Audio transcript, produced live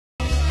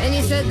And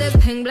you said that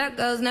pink black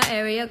girls, not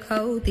area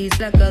code. These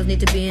black girls need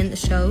to be in the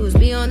shows.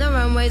 Be on the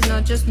runways,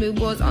 not just mood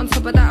boards. On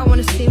top of that, I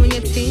wanna see when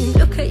you're team.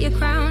 Look at your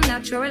crown,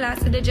 natural,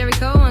 relax to the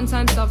 _J.Cole. One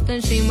time soft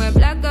and sheen, where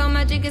black girl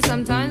magic is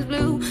sometimes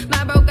blue.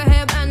 Might broke a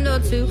hairband or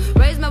two.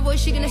 Raise my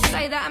voice, she gonna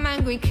say that I'm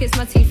angry. Kiss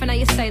my teeth, and now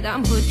you say that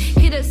I'm hood.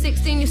 Kid at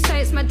 16, you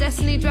say it's my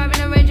destiny. Driving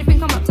a range, you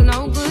think I'm up to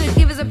no good.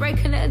 Give us a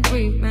break and let us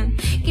breathe, man.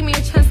 Give me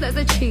a chance, let's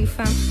achieve,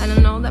 fam. And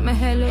I know that my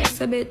hair looks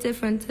a bit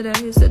different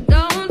today, so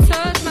don't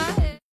touch my